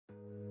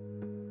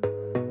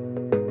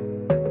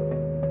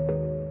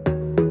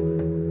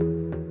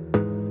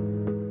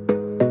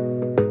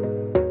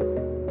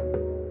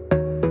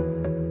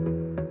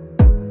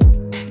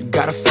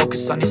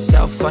focus on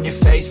yourself, on your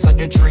faith, on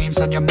your dreams,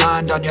 on your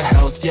mind, on your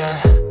health, yeah.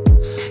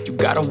 You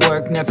gotta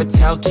work, never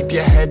tell, keep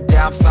your head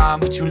down,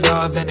 find what you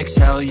love and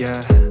excel,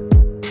 yeah.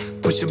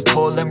 Push and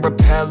pull and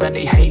repel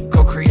any hate,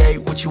 go create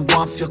what you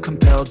want, feel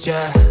compelled,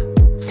 yeah.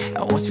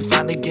 And once you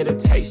finally get a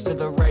taste of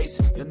the race,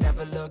 you'll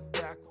never look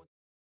back.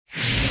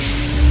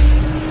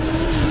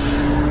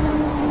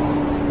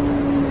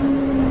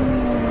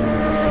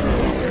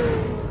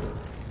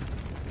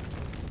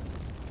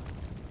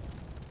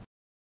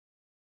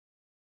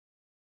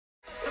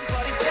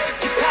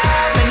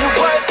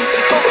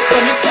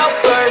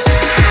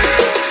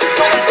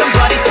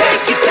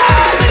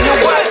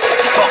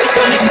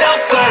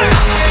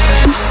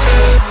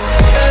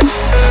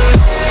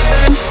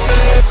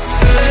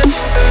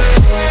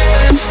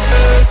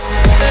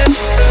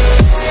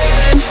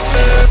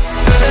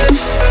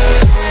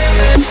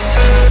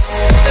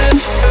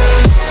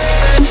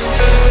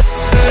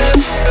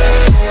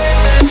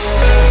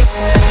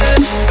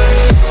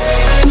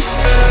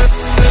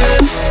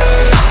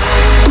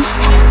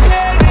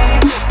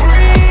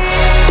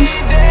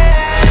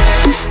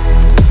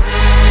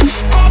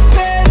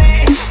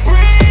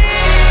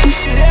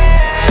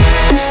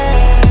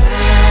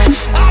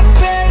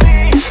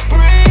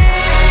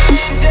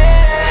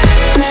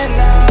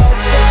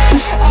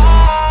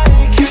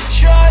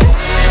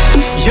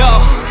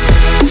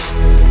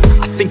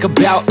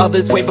 About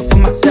others way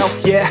before myself,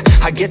 yeah.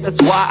 I guess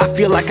that's why I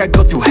feel like I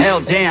go through hell,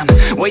 damn.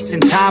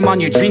 Wasting time on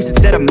your dreams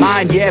instead of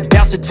mine, yeah.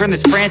 About to turn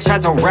this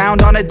franchise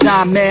around on a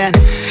dime, man.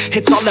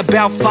 It's all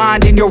about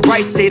finding your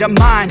right state of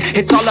mind.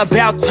 It's all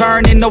about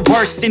turning the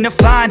worst into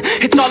fine.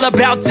 It's all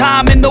about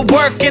time and the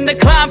work and the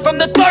climb. From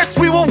the thirst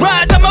we will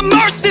rise, I'm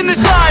immersed in this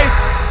life.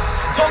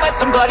 Don't let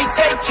somebody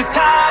take your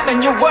time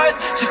and your worth.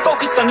 Just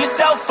focus on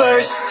yourself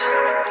first.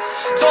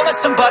 Don't let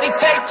somebody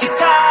take your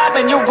time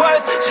and your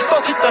worth. Just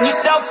focus on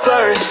yourself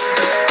first.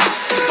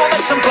 Don't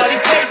let somebody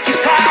take your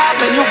time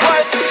and your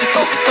worth. Just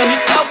focus on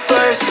yourself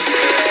first.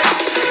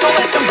 Don't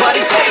let somebody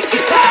take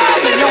your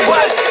time and your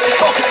worth. Just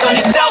focus on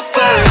yourself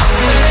first.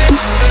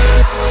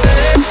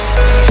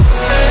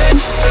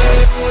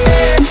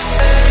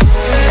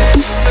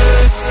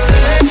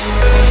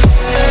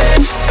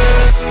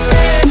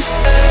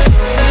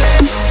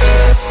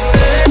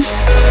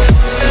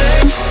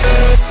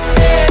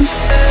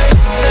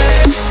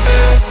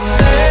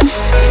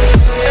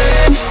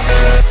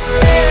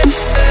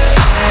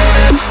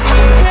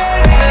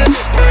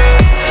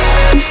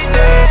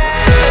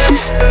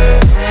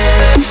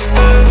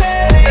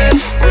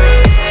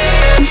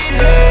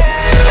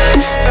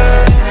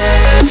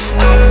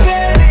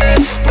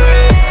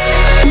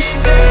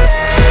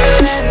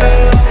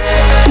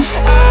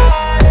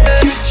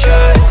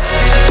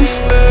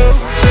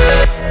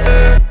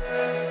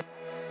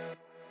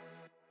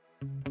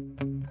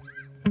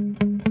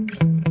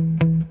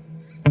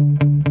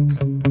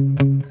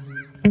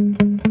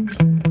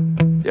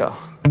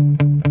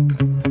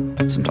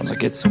 Sometimes I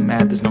get so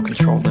mad, there's no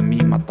control in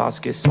me. My thoughts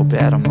get so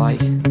bad, I'm like,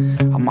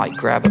 I might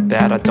grab a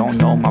bat, I don't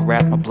know. My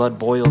wrath, my blood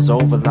boils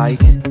over like,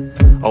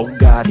 oh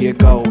God, here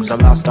goes. I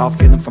lost all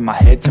feeling from my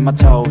head to my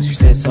toes. You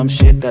said some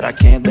shit that I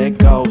can't let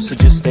go, so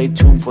just stay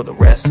tuned for the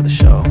rest of the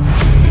show.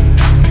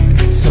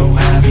 So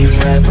have you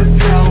ever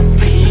felt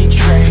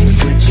betrayed?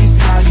 Switches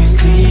how you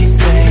see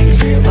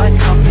things, realize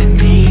something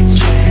needs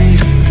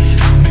change.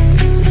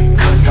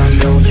 Cause I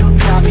know you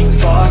got me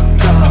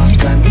fucked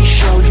up, let me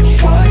show you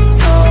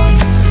what's up.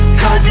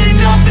 Cause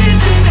enough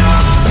is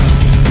enough.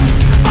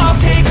 I'll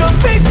take a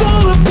face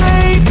full of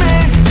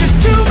pavement just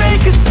to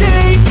make a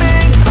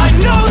statement. I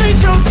know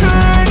there's no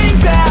turning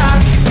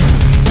back.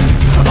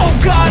 Oh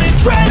God,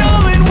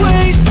 adrenaline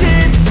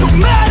wasted, so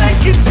mad I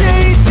can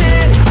taste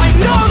it. I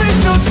know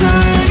there's no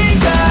turning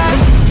back.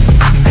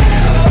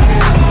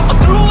 I'll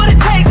do what it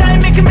takes, I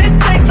ain't making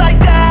mistakes like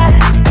that.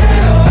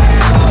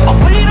 I'll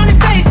put it on your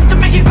face to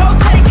make you go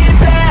take it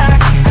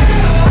back.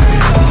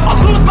 I'll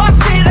lose my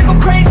shit, I go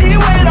crazy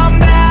when I'm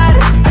mad.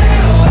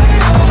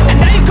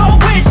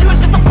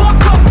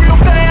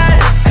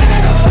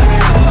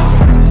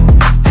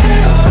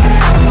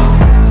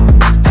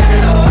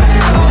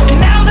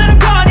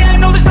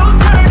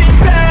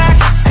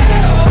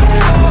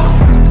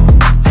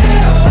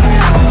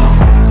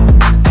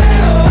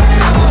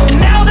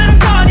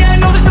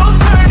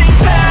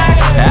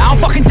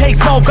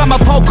 I'ma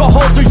poke a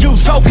hole through you,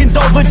 choking's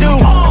overdue.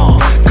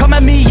 Come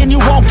at me and you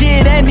won't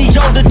get any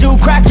older,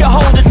 dude. Crack your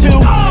holder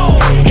too.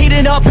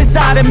 Heating up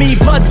inside of me,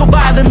 blood so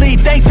violently.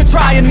 Thanks for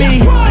trying me.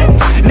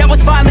 Now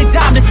it's finally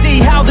time to see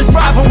how this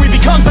rivalry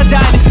becomes a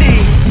dynasty.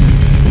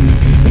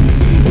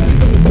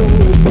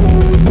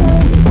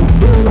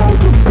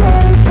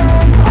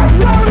 I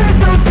know there's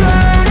no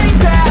turning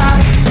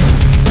back.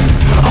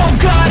 Oh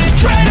God,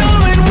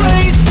 adrenaline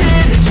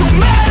wasted, so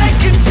mad I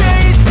can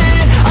taste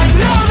it. I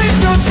know there's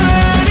no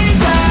turning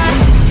back.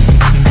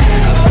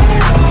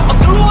 I'll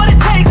do what it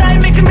takes, I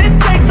ain't making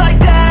mistakes like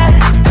that.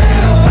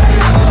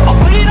 I'll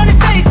put it on your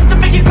face to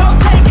make you go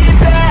take it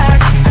back.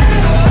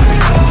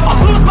 I'll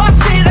lose my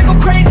shit, I go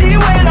crazy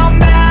when I'm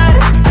mad.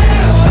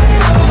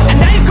 And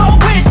now you go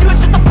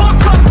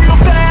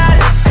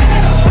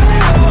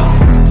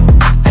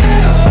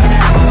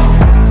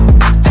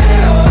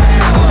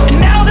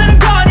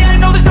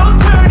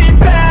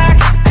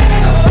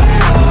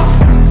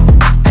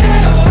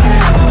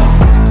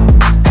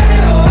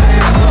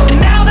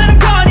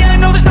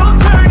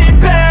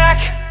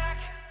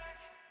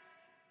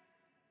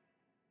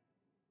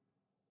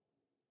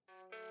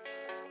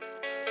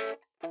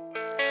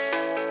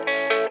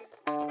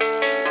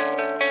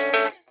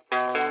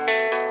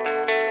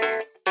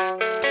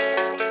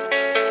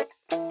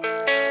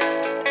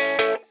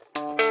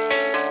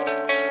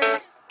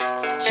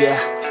yeah.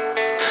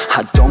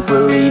 I don't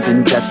believe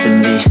in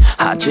destiny,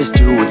 I just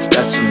do what's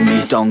best for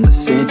me. Don't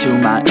listen to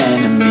my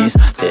enemies,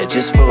 they're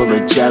just full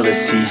of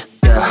jealousy.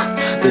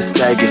 Yeah, this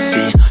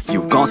legacy,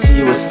 you gon'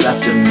 see what's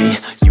left of me.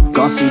 You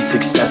gon' see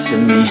success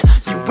in me,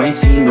 you ain't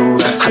seen the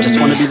rest of me. I just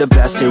wanna be the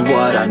best at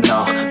what I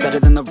know, better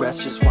than the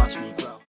rest, just watch me.